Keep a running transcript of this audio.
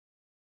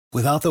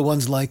Without the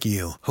ones like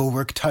you, who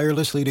work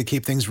tirelessly to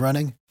keep things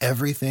running,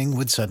 everything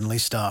would suddenly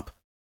stop.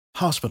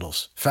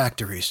 Hospitals,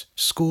 factories,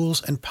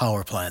 schools, and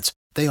power plants,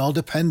 they all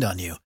depend on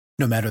you.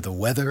 No matter the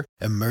weather,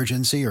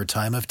 emergency, or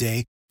time of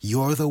day,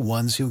 you're the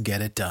ones who get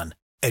it done.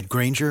 At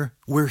Grainger,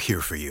 we're here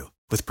for you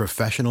with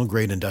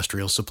professional-grade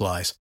industrial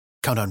supplies.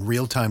 Count on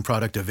real-time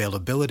product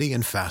availability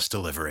and fast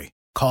delivery.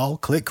 Call,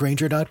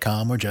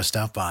 clickgrainger.com, or just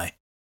stop by.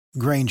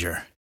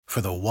 Grainger, for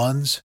the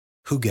ones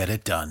who get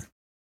it done.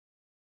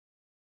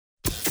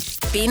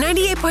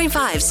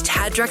 B98.5's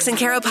Tad, Drex, and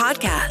Kara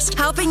podcast,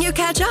 helping you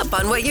catch up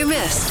on what you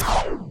missed.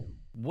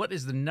 What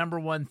is the number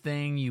one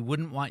thing you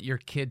wouldn't want your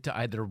kid to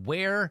either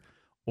wear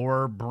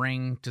or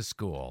bring to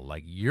school?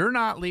 Like, you're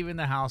not leaving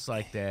the house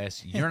like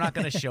this. You're not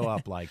going to show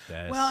up like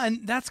this. Well,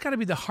 and that's got to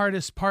be the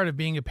hardest part of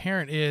being a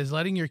parent, is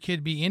letting your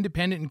kid be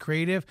independent and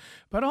creative.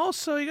 But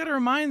also, you got to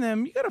remind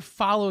them, you got to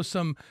follow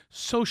some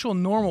social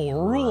normal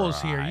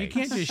rules here. You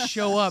can't just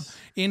show up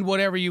in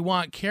whatever you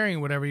want, carrying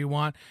whatever you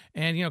want.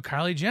 And, you know,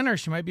 Kylie Jenner,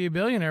 she might be a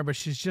billionaire, but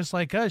she's just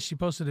like us. She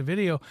posted a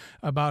video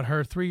about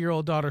her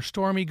 3-year-old daughter,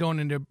 Stormy, going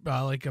into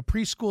like a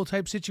preschool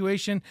type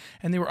situation.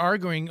 And they were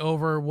arguing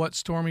over what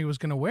Stormy was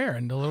going to wear.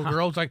 And the little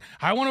girl's like,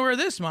 I want to wear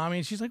this, Mommy.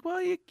 And she's like,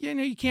 well, you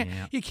know, you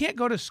can't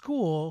go to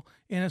school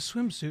in a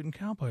swimsuit and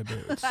cowboy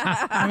boots.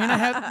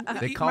 I mean,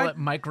 they call it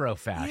micro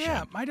fashion.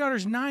 Yeah, my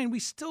daughter's 9. We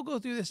still go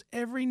through this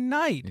every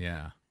night.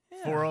 Yeah.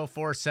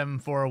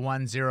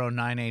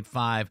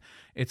 404-741-0985.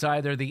 It's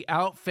either the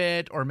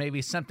outfit or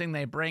maybe something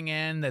they bring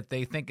in that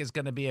they think is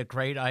going to be a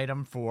great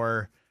item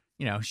for,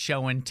 you know,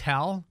 show and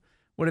tell.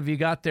 What have you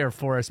got there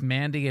for us,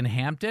 Mandy in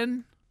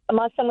Hampton?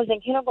 My son was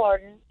in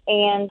kindergarten,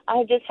 and I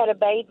had just had a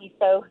baby,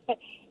 so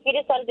he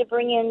decided to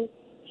bring in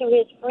to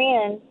his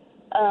friend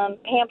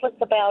pamphlets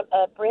about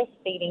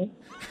breastfeeding.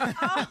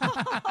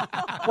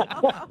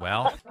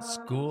 Well,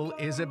 school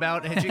is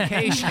about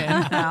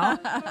education now.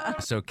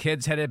 So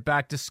kids headed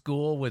back to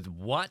school with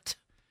what?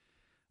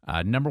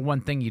 Number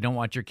one thing you don't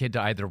want your kid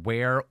to either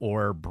wear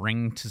or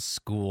bring to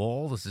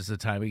school. This is the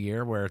time of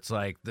year where it's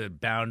like the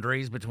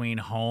boundaries between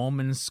home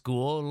and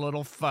school are a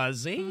little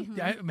fuzzy. Mm-hmm.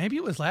 Yeah, maybe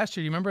it was last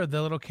year. You remember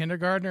the little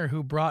kindergartner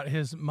who brought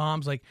his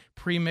mom's like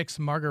pre-mixed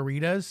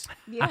margaritas?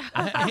 Yeah.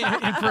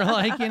 and for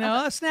like, you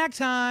know, snack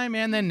time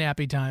and then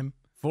nappy time.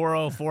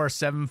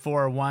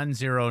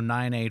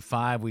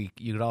 404-741-0985.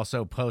 You could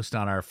also post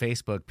on our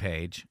Facebook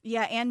page.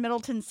 Yeah, Ann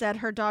Middleton said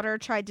her daughter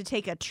tried to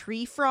take a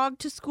tree frog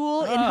to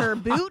school in her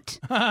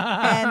boot,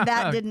 and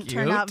that didn't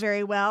turn out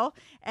very well.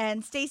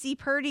 And Stacy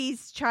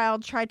Purdy's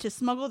child tried to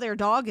smuggle their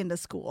dog into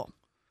school.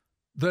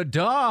 The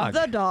dog.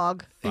 The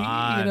dog. You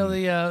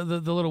know,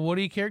 the little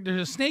Woody character.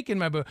 There's a snake in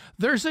my boot.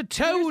 There's a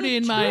toad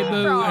in my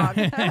boot.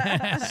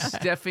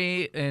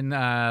 Steffi in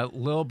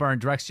Lilburn,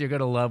 Drex, you're going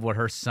to love what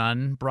her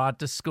son brought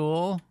to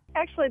school.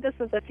 Actually, this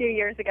was a few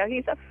years ago.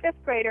 He's a 5th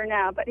grader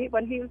now, but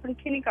when he was in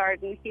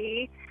kindergarten,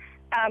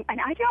 and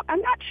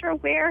I'm not sure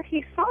where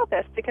he saw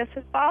this because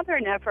his father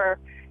never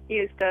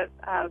used a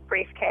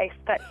briefcase,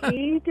 but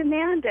he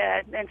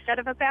demanded, instead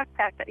of a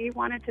backpack, that he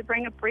wanted to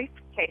bring a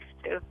briefcase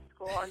to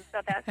school, and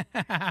so that's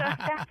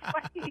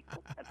what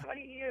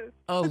he used.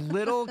 A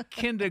little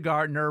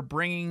kindergartner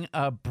bringing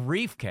a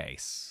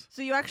briefcase.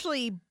 So you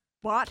actually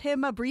bought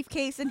him a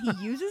briefcase and he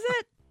uses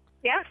it?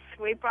 Yes,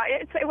 we brought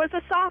it. It was a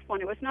soft one.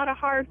 It was not a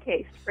hard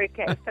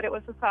briefcase, but it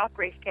was a soft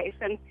briefcase,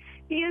 and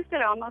he used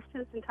it almost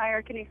his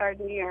entire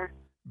kindergarten year.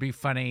 Be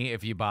funny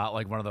if you bought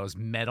like one of those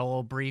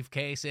metal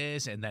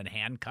briefcases and then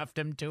handcuffed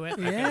him to it.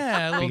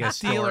 Yeah, a little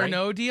deal or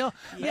no deal.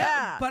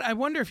 Yeah. But I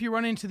wonder if you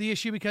run into the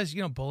issue because,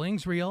 you know,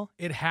 bullying's real.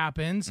 It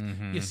happens.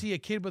 Mm-hmm. You see a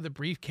kid with a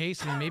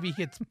briefcase and maybe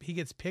he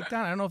gets picked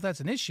on. I don't know if that's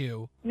an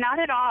issue. Not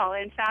at all.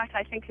 In fact,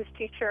 I think his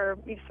teacher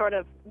sort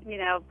of,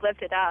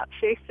 lived it up.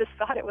 She just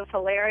thought it was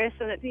hilarious,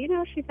 and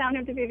she found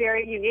him to be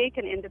very unique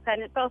and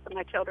independent. Both of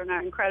my children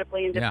are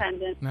incredibly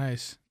independent. Yeah.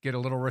 Nice. Get a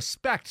little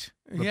respect.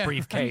 The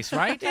briefcase,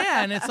 right?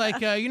 Yeah, and it's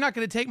like, you're not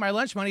going to take my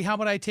lunch money. How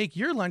about I take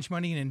your lunch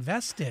money and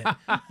invest it?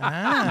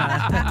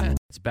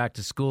 It's back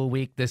to school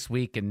week this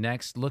week and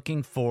next.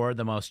 Looking for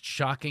the most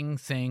shocking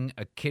thing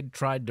a kid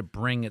tried to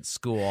bring at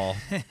school.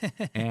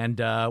 And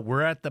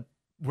we're at the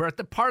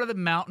part of the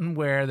mountain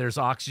where there's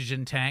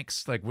oxygen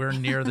tanks. Like, we're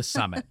near the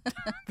summit.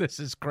 This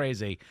is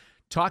crazy.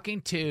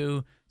 Talking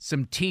to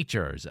some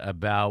teachers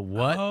about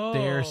what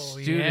their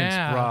students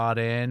brought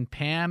in.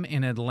 Pam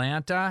in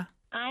Atlanta.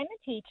 I'm a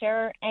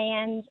teacher,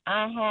 and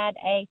I had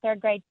a 3rd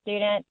grade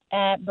student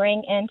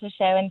bring in to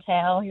show and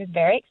tell. He was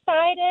very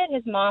excited.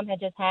 His mom had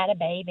just had a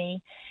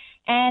baby,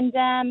 and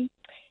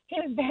he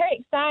was very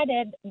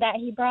excited that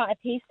he brought a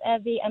piece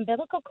of the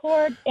umbilical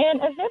cord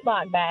in a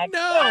Ziploc bag.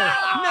 No!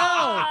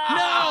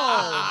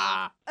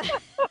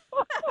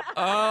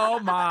 Oh,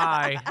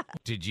 my.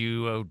 Did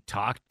you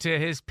talk to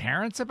his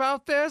parents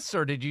about this,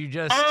 or did you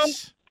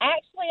just...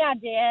 Actually, I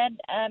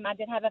did. I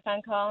did have a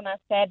phone call, and I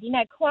said,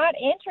 quite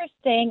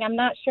interesting. I'm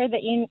not sure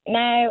that you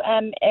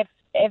know if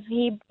if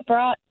he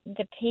brought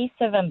the piece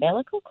of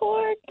umbilical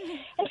cord,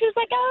 and she was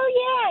like,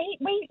 "Oh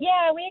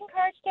yeah, we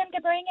encouraged him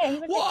to bring it. He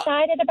was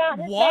excited about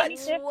his baby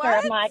sister."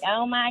 I'm like,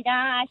 "Oh my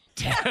gosh,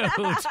 dude!"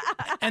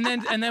 and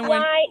then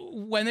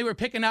when they were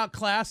picking out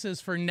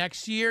classes for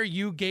next year,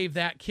 you gave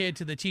that kid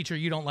to the teacher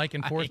you don't like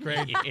in 4th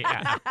grade.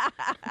 Yeah.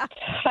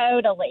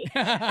 Totally.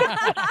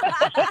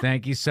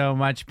 Thank you so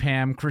much,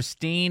 Pam.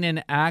 Christine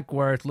in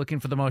Ackworth, looking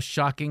for the most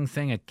shocking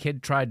thing a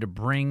kid tried to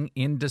bring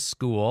into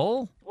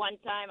school. One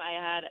time I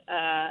had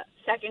a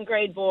 2nd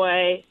grade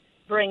boy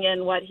bring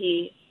in what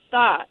he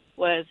thought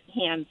was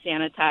hand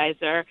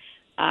sanitizer,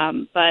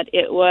 but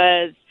it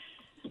was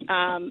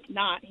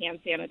not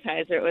hand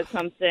sanitizer. It was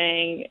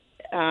something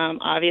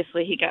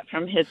obviously he got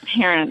from his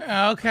parents.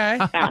 Okay.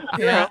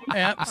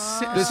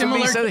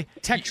 Similar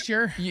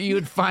texture. You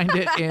would find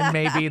it in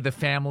maybe the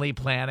family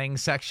planning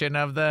section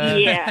of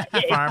the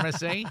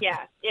pharmacy?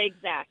 Yeah,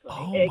 exactly.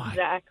 Oh,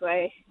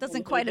 exactly.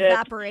 Doesn't quite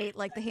evaporate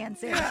like the hand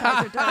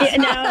sanitizer does.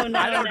 No.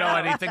 I don't know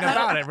anything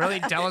about it. Really,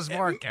 tell us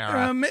more,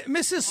 Kara.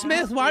 Mrs.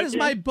 Smith, why does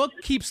my book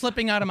keep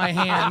slipping out of my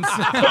hands?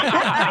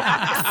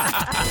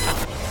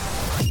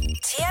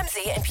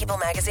 TMZ and People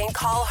Magazine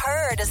call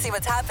her to see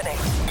what's happening.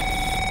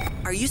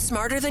 Are You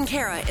Smarter Than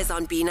Kara is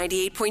on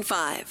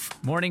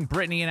B98.5. Morning,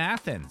 Brittany in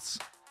Athens.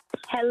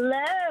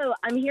 Hello.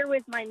 I'm here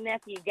with my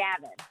nephew,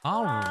 Gavin.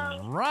 All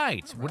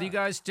right. What are you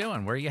guys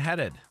doing? Where are you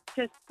headed?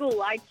 To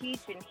school. I teach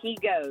and he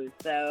goes,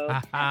 so.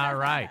 All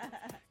right.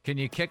 Can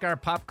you kick our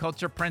pop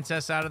culture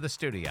princess out of the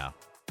studio?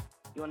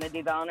 You want to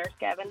do the honors,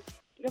 Gavin?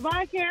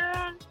 Goodbye,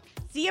 Kara.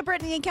 See you,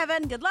 Brittany and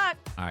Kevin. Good luck.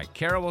 All right,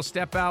 Kara will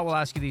step out. We'll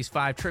ask you these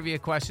 5 trivia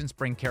questions.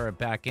 Bring Kara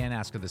back in.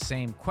 Ask her the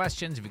same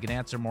questions. If you can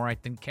answer more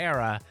right than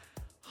Kara,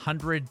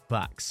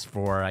 $100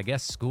 for, I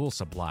guess, school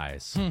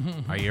supplies.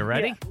 Are you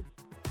ready?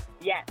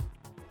 Yes.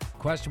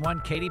 Question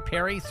 1. Katy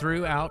Perry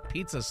threw out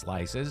pizza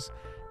slices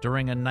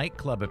during a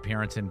nightclub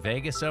appearance in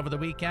Vegas over the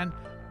weekend.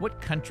 What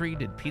country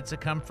did pizza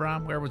come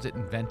from? Where was it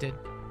invented?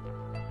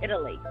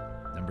 Italy.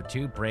 Number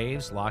 2,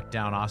 Braves locked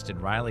down Austin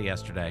Riley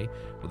yesterday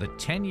with a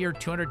 10-year,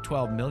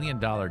 $212 million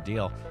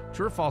deal.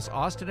 True or false,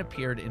 Austin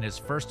appeared in his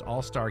first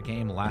All-Star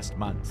game last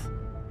month?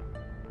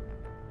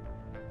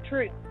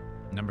 True.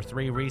 Number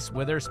 3, Reese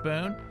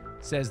Witherspoon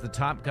says the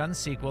Top Gun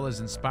sequel has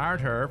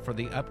inspired her for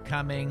the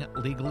upcoming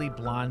Legally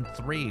Blonde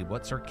 3.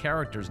 What's her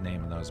character's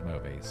name in those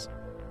movies?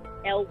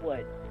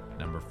 Elwood.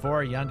 Number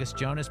 4, youngest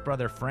Jonas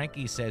brother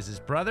Frankie says his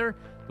brother,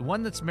 the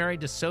one that's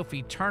married to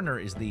Sophie Turner,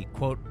 is the,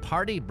 quote,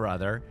 party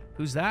brother.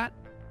 Who's that?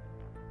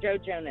 Joe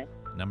Jonas.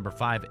 Number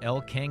 5,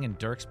 Elle King and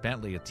Dierks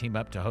Bentley will team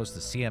up to host the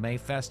CMA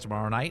Fest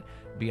tomorrow night.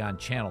 Be on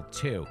Channel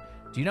 2.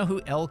 Do you know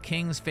who Elle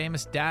King's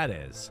famous dad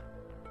is?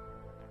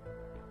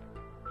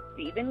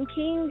 Stephen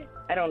King?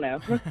 I don't know.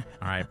 All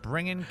right,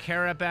 bringing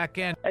Kara back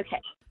in.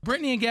 Okay.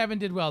 Brittany and Gavin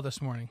did well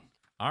this morning.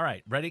 All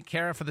right, ready,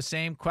 Kara, for the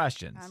same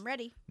questions? I'm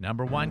ready.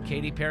 Number 1,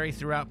 Katy Perry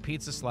threw out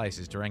pizza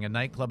slices during a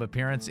nightclub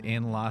appearance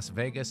in Las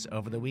Vegas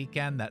over the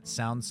weekend. That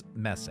sounds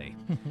messy.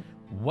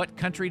 What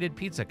country did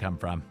pizza come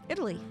from?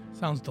 Italy.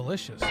 Sounds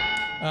delicious.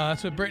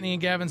 That's what Brittany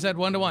and Gavin said,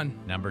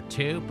 1-1. Number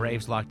 2,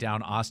 Braves locked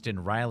down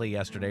Austin Riley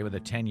yesterday with a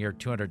 10-year,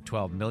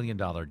 $212 million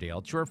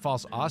deal. True or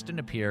false, Austin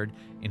appeared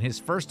in his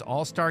first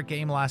All-Star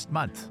game last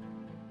month?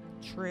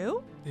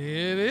 True.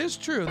 It is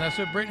true. That's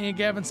what Brittany and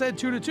Gavin said,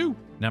 2-2.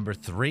 Number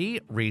 3,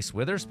 Reese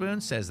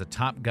Witherspoon says the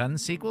Top Gun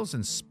sequels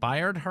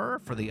inspired her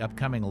for the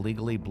upcoming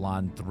Legally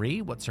Blonde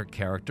 3. What's her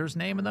character's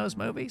name in those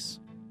movies?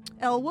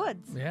 Elle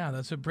Woods. Yeah,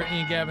 that's what Brittany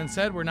and Gavin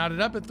said. We're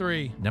knotted up at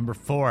 3. Number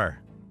 4,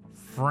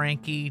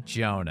 Frankie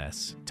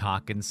Jonas,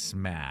 talking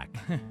smack,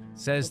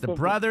 says the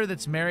brother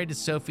that's married to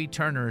Sophie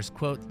Turner is,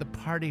 quote, the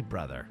party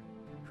brother.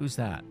 Who's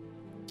that?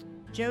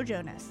 Joe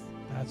Jonas.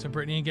 That's what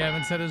Brittany and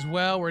Gavin said as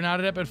well. We're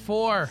knotted up at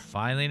 4.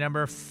 Finally,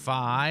 number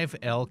 5,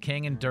 Elle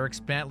King and Dierks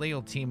Bentley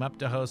will team up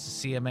to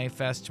host the CMA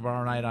Fest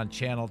tomorrow night on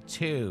Channel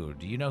 2.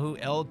 Do you know who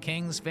Elle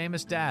King's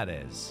famous dad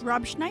is?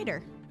 Rob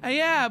Schneider.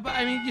 Yeah, but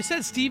I mean, you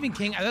said Stephen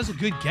King. That's a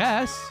good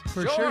guess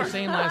for sure.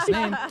 Same last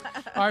name.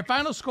 All right,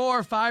 final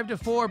score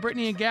 5-4.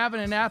 Brittany and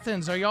Gavin in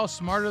Athens. Are y'all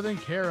smarter than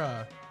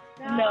Kara?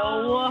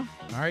 No.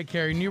 All right,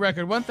 Kara, new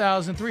record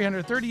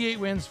 1,338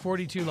 wins,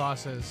 42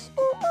 losses.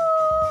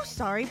 Ooh,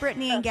 sorry,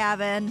 Brittany and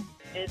Gavin.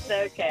 It's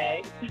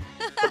okay.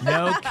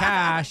 No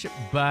cash,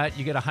 but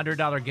you get a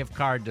 $100 gift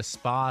card to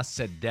Spa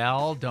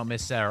Sedell. Don't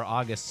miss our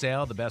August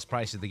sale. The best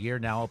price of the year,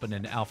 now open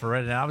in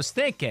Alpharetta. And I was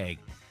thinking,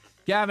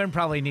 Gavin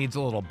probably needs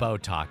a little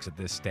Botox at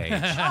this stage.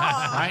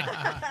 Right?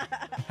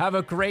 Have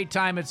a great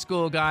time at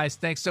school, guys.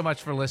 Thanks so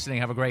much for listening.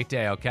 Have a great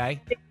day, okay?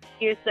 Thank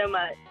you so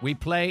much. We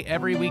play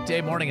every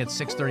weekday morning at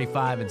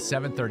 6:35 and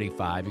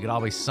 7:35. You can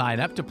always sign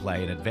up to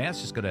play in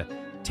advance. Just go to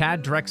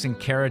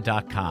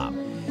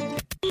taddrexandkara.com.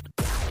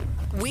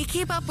 We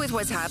keep up with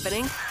what's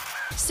happening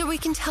so we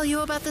can tell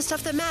you about the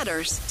stuff that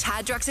matters.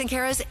 Tad, Drex, and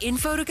Kara's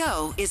Info to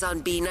Go is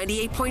on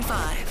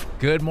B98.5.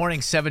 Good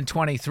morning,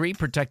 723.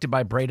 Protected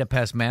by Breda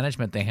Pest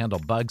Management. They handle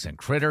bugs and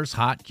critters.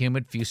 Hot,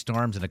 humid, few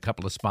storms in a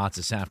couple of spots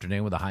this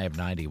afternoon with a high of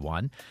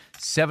 91.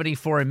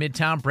 74 in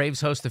Midtown.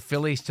 Braves host the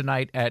Phillies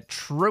tonight at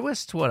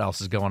Truist. What else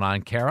is going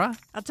on, Kara?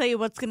 I'll tell you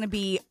what's going to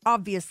be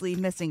obviously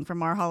missing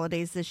from our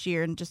holidays this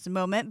year in just a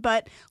moment,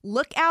 but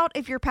look out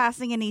if you're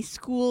passing any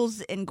schools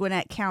in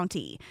Gwinnett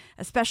County,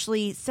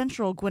 especially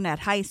Central Gwinnett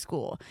High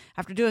School.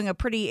 After doing a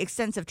pretty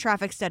extensive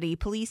traffic study,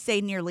 police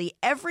say nearly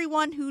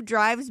everyone who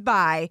drives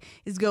by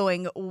is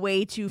going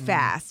way too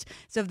fast.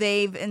 So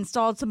they've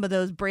installed some of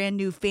those brand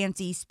new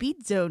fancy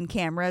speed zone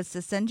cameras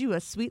to send you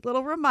a sweet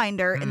little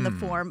reminder in the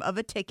form of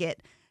a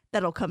ticket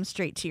that'll come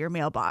straight to your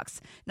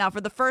mailbox. Now, for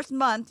the first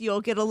month,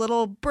 you'll get a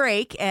little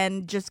break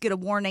and just get a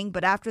warning,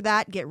 but after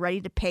that, get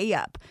ready to pay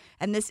up.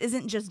 And this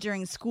isn't just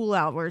during school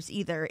hours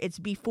either. It's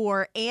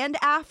before and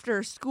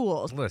after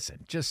school.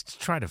 Listen,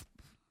 just try to,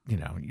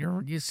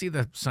 you see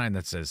the sign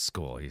that says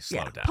school, you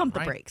slow down. Pump the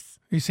right? brakes.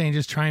 You're saying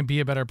just try and be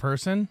a better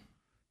person?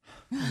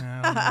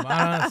 No,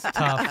 it's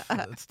tough.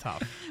 It's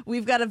tough.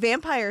 We've got a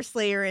vampire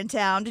slayer in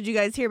town. Did you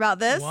guys hear about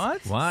this?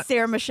 What?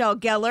 Sarah Michelle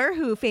Gellar,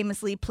 who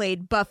famously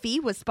played Buffy,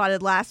 was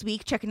spotted last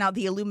week checking out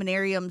the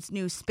Illuminarium's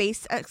new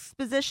space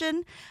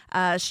exposition.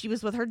 She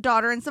was with her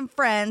daughter and some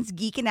friends,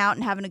 geeking out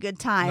and having a good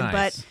time. Nice.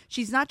 But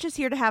she's not just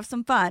here to have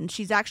some fun.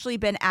 She's actually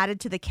been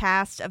added to the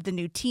cast of the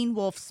new Teen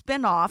Wolf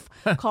spinoff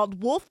called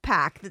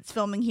Wolfpack that's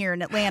filming here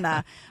in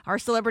Atlanta. Our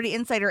celebrity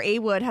insider A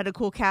Wood had a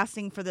cool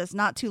casting for this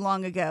not too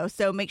long ago.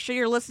 So make sure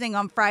you're listening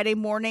on Friday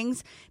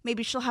mornings.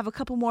 Maybe she'll have a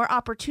couple more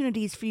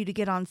opportunities for you to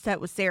get on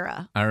set with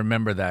Sarah. I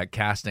remember that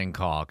casting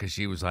call because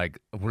she was like,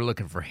 we're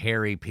looking for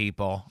hairy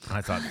people. And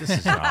I thought, this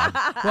is odd.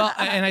 Well,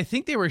 and I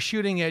think they were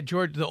shooting at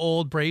the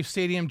old Brave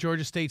Stadium,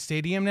 Georgia State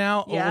Stadium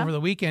now over the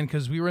weekend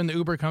because we were in the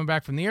Uber coming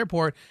back from the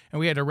airport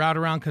and we had to route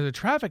around because of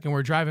traffic and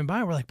we're driving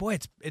by. We're like, boy,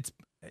 it's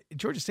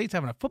Georgia State's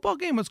having a football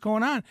game. What's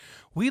going on?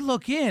 We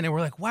look in and we're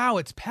like, wow,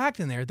 it's packed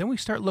in there. Then we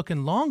start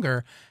looking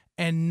longer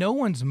and no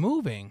one's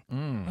moving.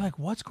 We're like,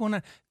 what's going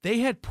on? They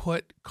had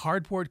put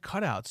cardboard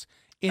cutouts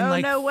in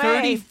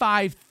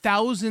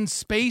 35,000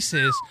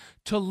 spaces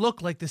to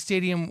look like the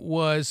stadium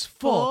was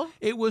full.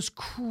 It was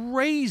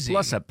crazy.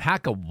 Plus a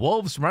pack of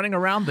wolves running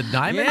around the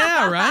diamond.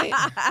 Yeah, right?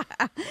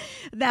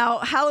 Now,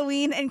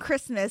 Halloween and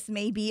Christmas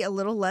may be a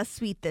little less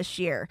sweet this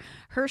year.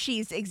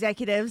 Hershey's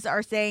executives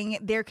are saying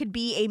there could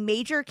be a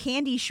major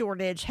candy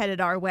shortage headed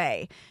our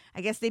way. I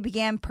guess they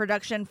began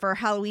production for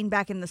Halloween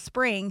back in the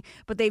spring,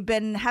 but they've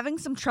been having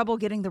some trouble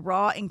getting the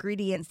raw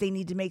ingredients they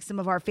need to make some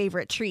of our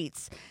favorite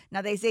treats.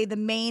 Now, they say the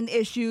main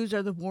issues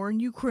are the war in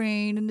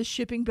Ukraine and the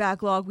shipping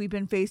backlog we've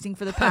been facing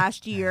for the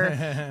past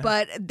year,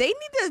 but they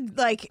need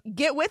to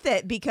get with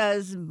it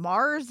because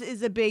Mars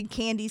is a big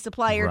candy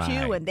supplier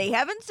too, and they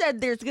haven't said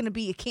there's going to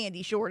be a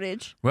candy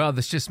shortage. Well,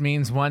 this just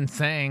means one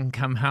thing.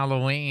 Come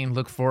Halloween,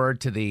 look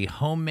forward to the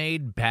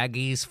homemade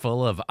baggies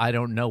full of I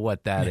don't know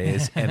what that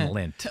is and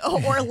lint.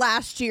 Or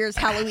last year's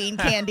Halloween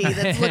candy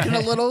that's looking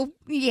a little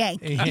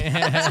Yankee.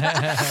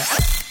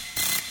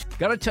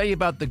 Got to tell you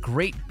about the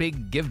Great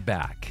Big Give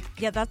Back.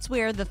 Yeah, that's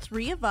where the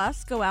three of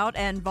us go out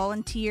and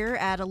volunteer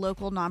at a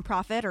local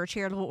nonprofit or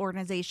charitable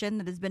organization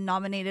that has been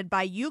nominated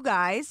by you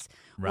guys.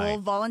 Right. We'll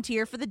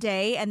volunteer for the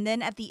day, and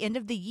then at the end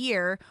of the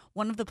year,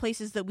 one of the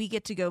places that we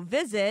get to go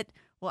visit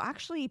will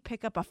actually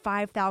pick up a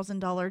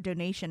 $5,000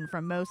 donation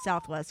from Moe's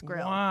Southwest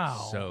Grill.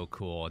 Wow. So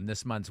cool. And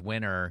this month's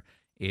winner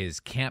is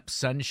Camp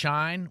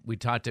Sunshine. We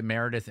talked to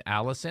Meredith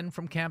Allison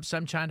from Camp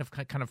Sunshine to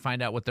kind of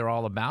find out what they're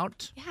all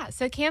about. Yeah,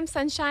 so Camp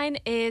Sunshine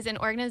is an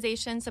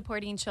organization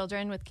supporting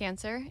children with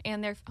cancer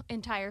and their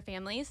entire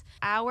families.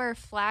 Our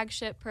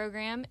flagship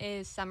program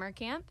is summer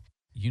camp.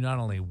 You not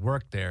only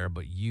worked there,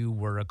 but you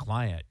were a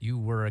client. You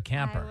were a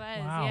camper. I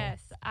was, Wow. yes.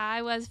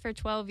 I was for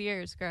 12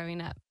 years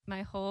growing up.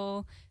 My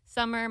whole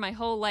summer, my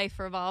whole life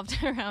revolved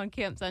around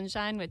Camp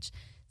Sunshine, which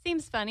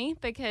seems funny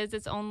because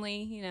it's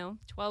only,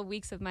 12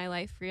 weeks of my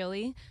life,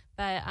 really.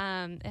 But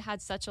it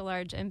had such a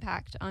large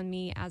impact on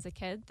me as a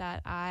kid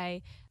that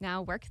I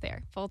now work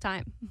there full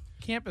time.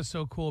 Camp is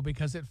so cool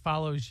because it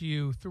follows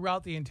you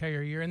throughout the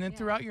entire year and then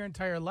throughout your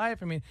entire life.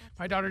 I mean,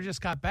 my daughter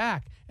just got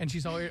back and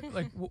she's always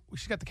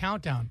she's got the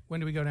countdown.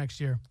 When do we go next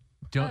year?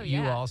 Don't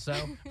you also?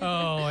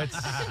 Oh,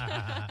 it's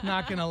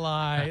not going to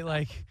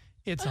lie.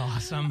 It's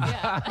awesome.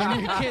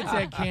 When your kid's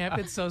at camp,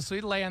 it's so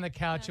sweet. Lay on the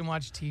couch and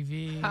watch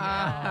TV.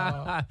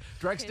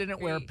 Drex didn't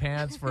wear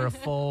pants for a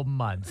full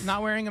month.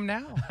 Not wearing them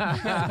now.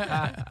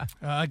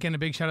 Again, a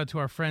big shout out to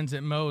our friends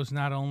at Moe's.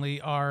 Not only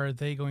are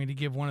they going to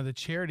give one of the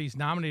charities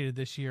nominated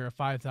this year a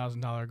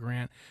 $5,000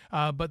 grant,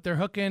 but they're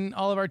hooking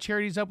all of our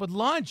charities up with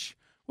lunch,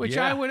 which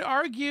I would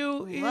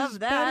argue is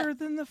better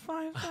than the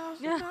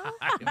 $5,000.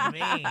 I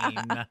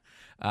mean,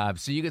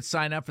 so you could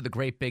sign up for the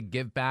Great Big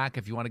Give Back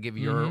if you want to give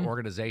your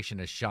organization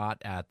a shot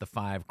at the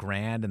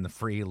 $5,000 and the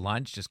free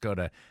lunch. Just go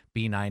to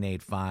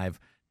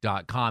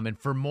B985.com. And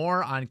for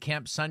more on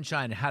Camp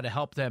Sunshine and how to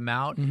help them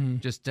out,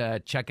 just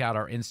check out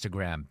our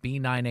Instagram,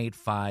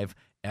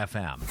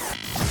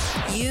 B985FM.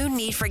 You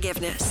need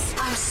forgiveness.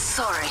 I'm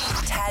sorry.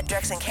 Tad,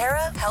 Drex, and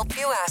Kara help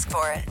you ask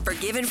for it.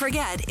 Forgive and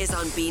Forget is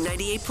on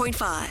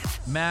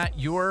B98.5. Matt,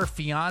 your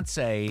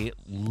fiance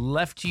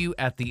left you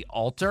at the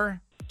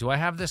altar. Do I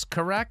have this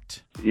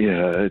correct?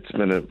 Yeah, it's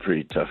been a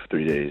pretty tough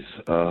 3 days.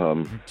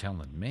 You're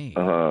telling me.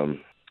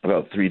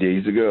 About 3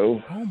 days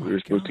ago, we were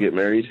supposed to get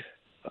married.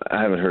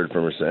 I haven't heard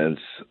from her since.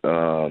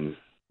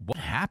 What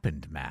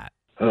happened, Matt?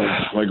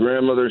 My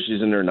grandmother,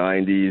 she's in her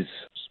 90s.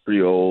 She's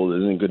pretty old,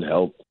 isn't in good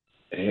health.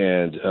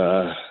 And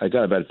I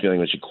got a bad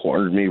feeling that she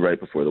cornered me right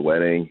before the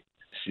wedding.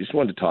 She just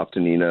wanted to talk to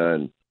Nina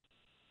and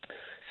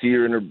see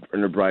her in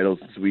her bridal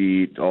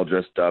suite, all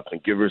dressed up,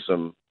 and give her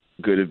some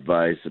good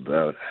advice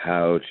about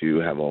how to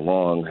have a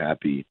long,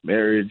 happy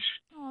marriage.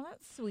 Oh,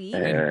 that's sweet.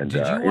 And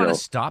did you want to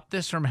stop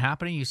this from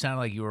happening? You sounded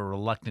like you were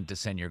reluctant to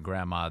send your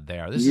grandma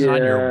there. This is on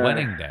your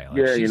wedding day.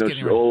 Like she's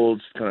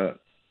old, kind of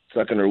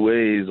stuck in her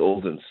ways,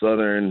 old and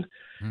Southern.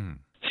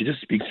 She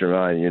just speaks her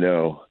mind,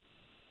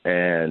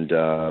 And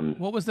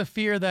what was the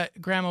fear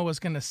that Grandma was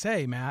going to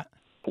say, Matt?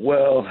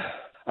 Well,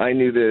 I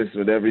knew this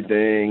with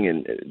everything,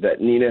 and that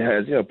Nina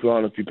has, put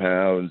on a few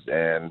pounds,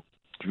 and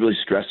she's really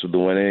stressed with the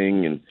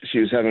wedding, and she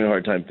was having a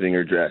hard time fitting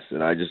her dress,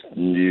 and I just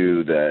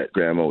knew that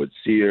Grandma would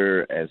see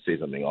her and say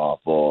something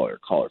awful or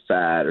call her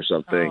fat or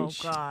something. Oh,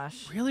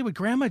 gosh. Really? Would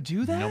Grandma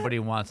do that? Nobody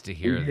wants to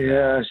hear that.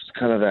 Yeah, she's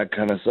kind of that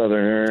kind of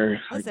Southerner.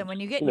 Listen,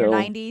 when you get in your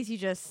 90s, you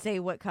just say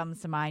what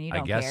comes to mind. You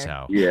don't care. I guess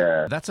so.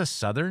 Yeah. That's a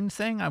Southern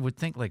thing? I would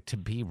think, to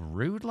be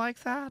rude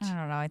like that? I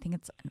don't know. I think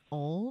it's an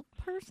old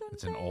person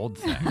It's an old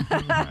thing.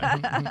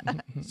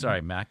 Right.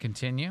 Sorry, Matt,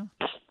 continue.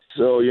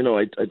 So,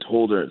 I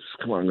told her,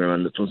 come on,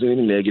 Grandma, don't say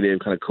anything negative,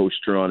 kind of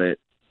coached her on it.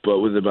 But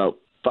with about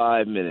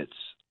 5 minutes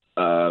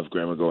of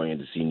Grandma going in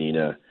to see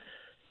Nina,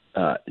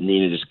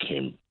 Nina just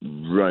came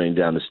running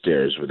down the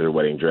stairs with her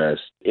wedding dress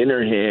in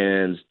her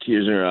hands,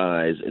 tears in her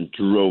eyes, and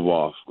drove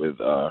off with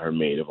her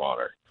maid of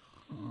honor.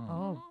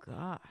 Oh,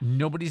 God.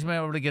 Nobody's been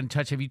able to get in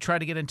touch. Have you tried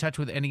to get in touch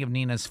with any of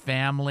Nina's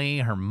family,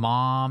 her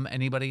mom,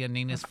 anybody on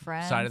Nina's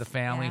side of the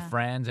family,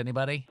 friends,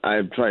 anybody?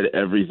 I've tried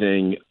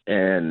everything,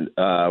 and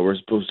we're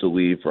supposed to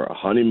leave for a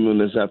honeymoon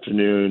this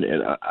afternoon,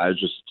 and I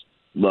just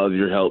love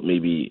your help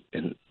maybe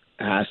in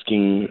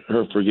asking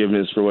her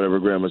forgiveness for whatever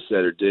Grandma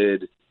said or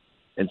did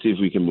and see if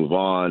we can move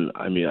on.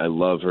 I mean, I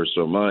love her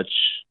so much.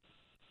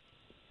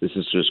 This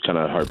is just kind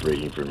of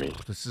heartbreaking for me.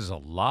 This is a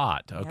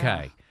lot.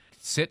 Okay. Yeah.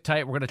 Sit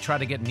tight. We're going to try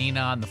to get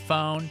Nina on the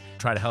phone,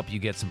 try to help you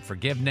get some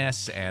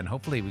forgiveness, and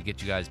hopefully we get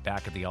you guys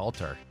back at the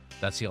altar.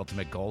 That's the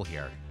ultimate goal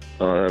here.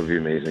 Oh, that would be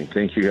amazing.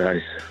 Thank you,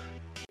 guys.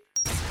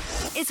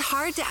 It's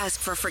hard to ask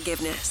for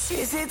forgiveness.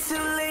 Is it too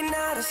late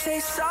now to say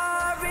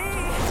sorry?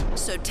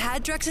 So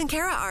Tad, Drex, and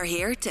Kara are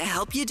here to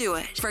help you do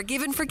it.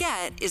 Forgive and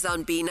Forget is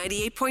on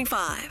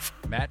B98.5.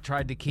 Matt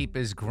tried to keep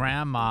his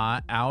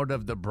grandma out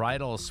of the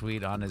bridal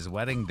suite on his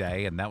wedding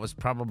day, and that was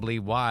probably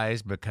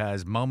wise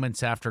because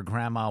moments after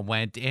Grandma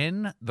went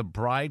in, the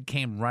bride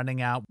came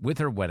running out with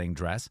her wedding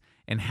dress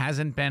and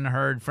hasn't been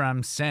heard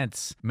from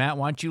since. Matt,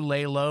 why don't you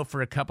lay low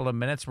for a couple of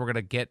minutes? We're going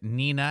to get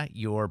Nina,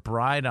 your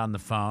bride, on the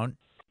phone.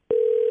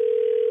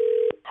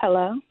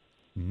 Hello?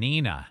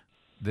 Nina,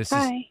 this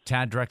Hi. is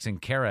Tad, Drex,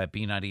 and Kara at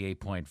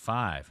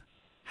B98.5.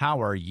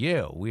 How are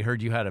you? We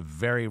heard you had a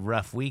very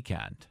rough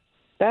weekend.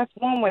 That's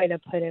one way to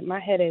put it. My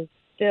head is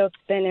still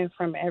spinning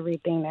from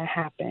everything that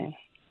happened.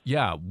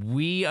 Yeah,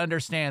 we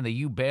understand that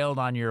you bailed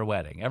on your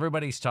wedding.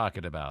 Everybody's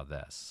talking about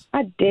this.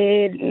 I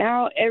did.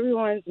 Now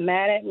everyone's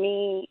mad at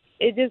me.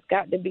 It just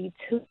got to be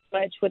too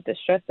much with the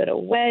stress of the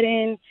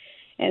wedding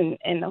and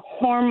the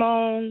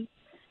hormones.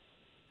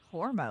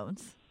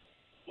 Hormones?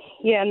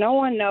 Yeah, no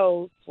one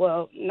knows.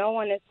 Well, no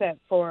one except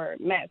for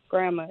Matt's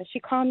grandma. She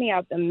called me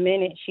out the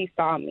minute she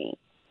saw me.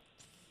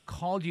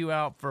 Called you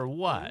out for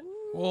what?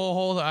 Well,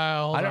 hold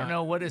on. I don't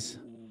know what is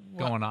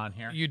going on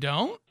here. You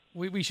don't?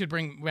 We should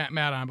bring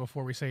Matt on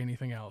before we say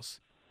anything else.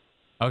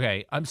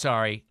 Okay, I'm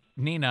sorry.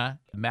 Nina,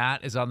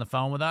 Matt is on the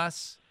phone with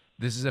us.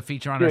 This is a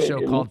feature on our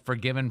show called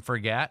Forgive and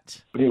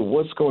Forget. Hey,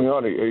 what's going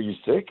on? Are you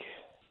sick?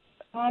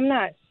 Oh, I'm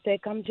not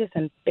sick. I'm just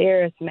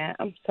embarrassed, Matt.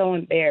 I'm so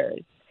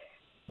embarrassed.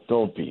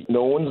 Don't be.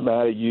 No one's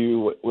mad at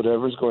you.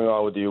 Whatever's going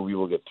on with you, we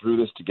will get through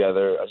this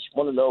together. I just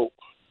want to know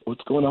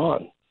what's going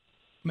on.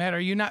 Matt,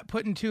 are you not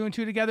putting two and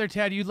two together?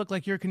 Tad, you look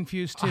like you're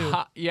confused too.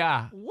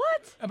 Yeah.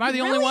 What? Am I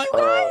the only one? You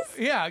guys?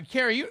 Yeah,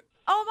 Carrie, you.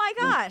 Oh my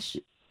gosh.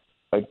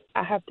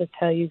 I have to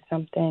tell you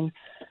something.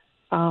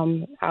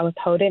 I was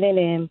holding it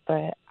in,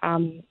 but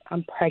I'm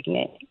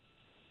pregnant.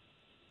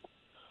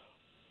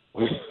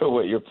 Wait,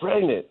 you're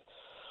pregnant?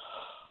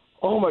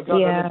 Oh my God!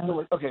 Yeah. That makes so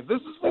much, okay,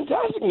 this is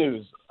fantastic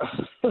news.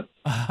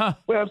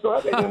 Wait, I'm so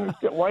happy. I didn't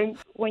understand why.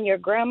 When your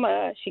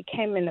grandma, she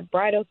came in the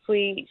bridal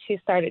suite, she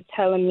started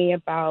telling me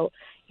about,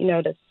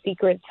 the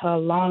secret to a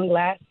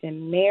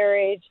long-lasting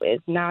marriage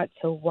is not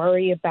to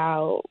worry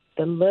about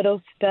the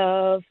little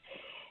stuff.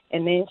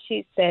 And then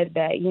she said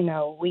that,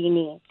 we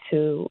need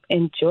to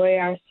enjoy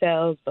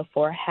ourselves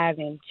before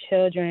having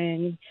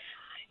children.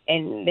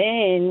 And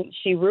then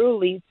she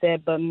rudely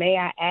said, but may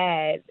I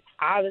add,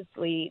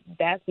 obviously,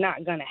 that's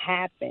not going to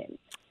happen.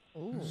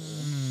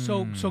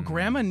 So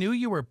Grandma knew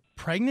you were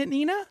pregnant,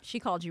 Nina? She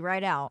called you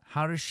right out.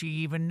 How does she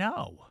even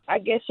know? I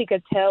guess she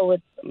could tell with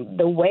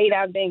the weight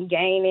I've been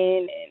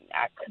gaining, and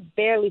I could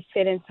barely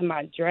fit into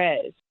my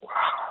dress.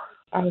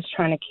 I was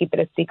trying to keep it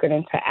a secret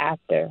until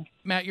after.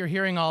 Matt, you're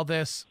hearing all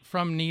this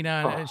from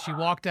Nina, and she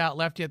walked out,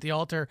 left you at the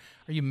altar.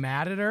 Are you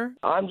mad at her?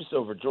 I'm just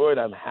overjoyed.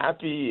 I'm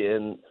happy,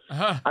 and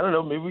I don't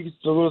know, maybe we could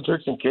still go to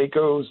Turks and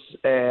Caicos,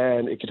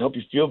 and it could help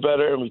you feel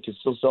better, and we could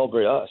still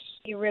celebrate us.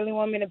 You really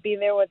want me to be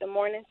there with the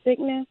morning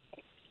sickness?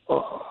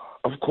 Oh,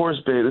 of course,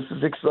 babe. This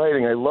is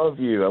exciting. I love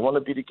you. I want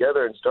to be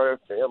together and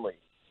start a family.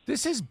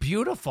 This is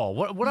beautiful.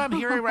 What I'm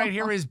hearing right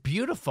here is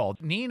beautiful.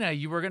 Nina,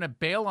 you were going to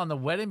bail on the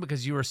wedding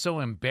because you were so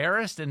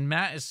embarrassed, and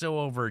Matt is so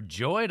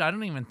overjoyed. I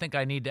don't even think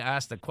I need to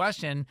ask the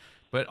question,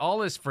 but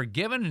all is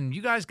forgiven, and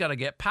you guys got to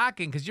get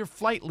packing because your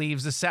flight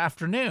leaves this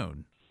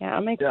afternoon. Yeah,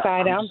 I'm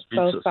excited. I'm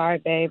so sorry,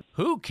 babe.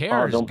 Who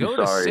cares? Don't Go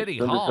be sorry. to City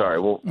Don't Hall. be sorry.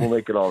 We'll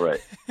make it all right.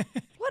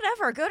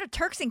 Whatever. Go to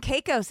Turks and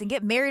Caicos and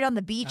get married on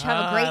the beach.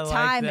 Have a great I like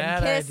time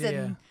that and kiss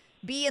idea. and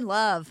be in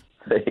love.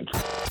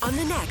 On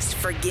the next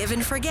Forgive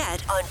and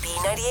Forget on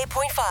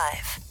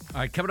B98.5. All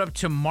right, coming up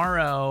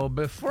tomorrow,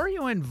 before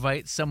you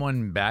invite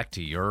someone back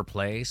to your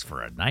place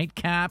for a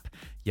nightcap,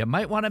 you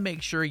might want to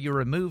make sure you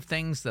remove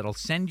things that'll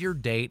send your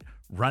date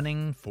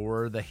running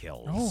for the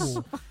hills.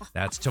 Oh.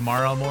 That's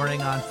tomorrow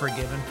morning on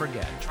Forgive and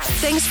Forget.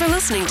 Thanks for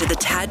listening to the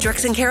Tad,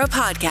 Drex, and Kara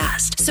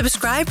podcast.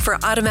 Subscribe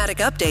for automatic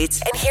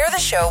updates and hear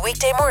the show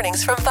weekday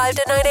mornings from 5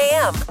 to 9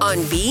 a.m. on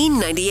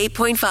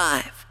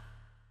B98.5.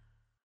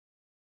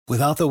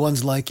 Without the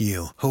ones like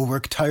you, who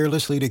work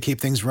tirelessly to keep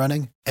things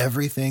running,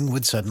 everything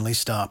would suddenly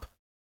stop.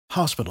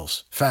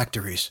 Hospitals,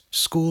 factories,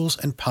 schools,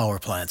 and power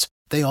plants,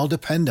 they all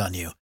depend on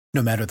you.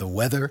 No matter the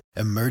weather,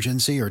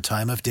 emergency, or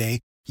time of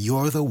day,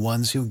 you're the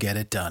ones who get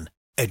it done.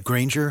 At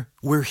Grainger,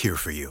 we're here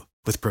for you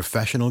with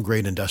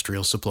professional-grade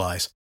industrial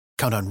supplies.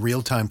 Count on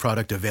real-time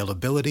product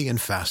availability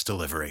and fast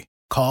delivery.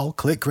 Call,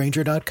 click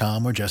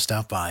Grainger.com, or just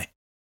stop by.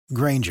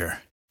 Grainger,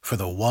 for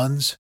the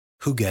ones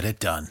who get it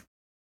done.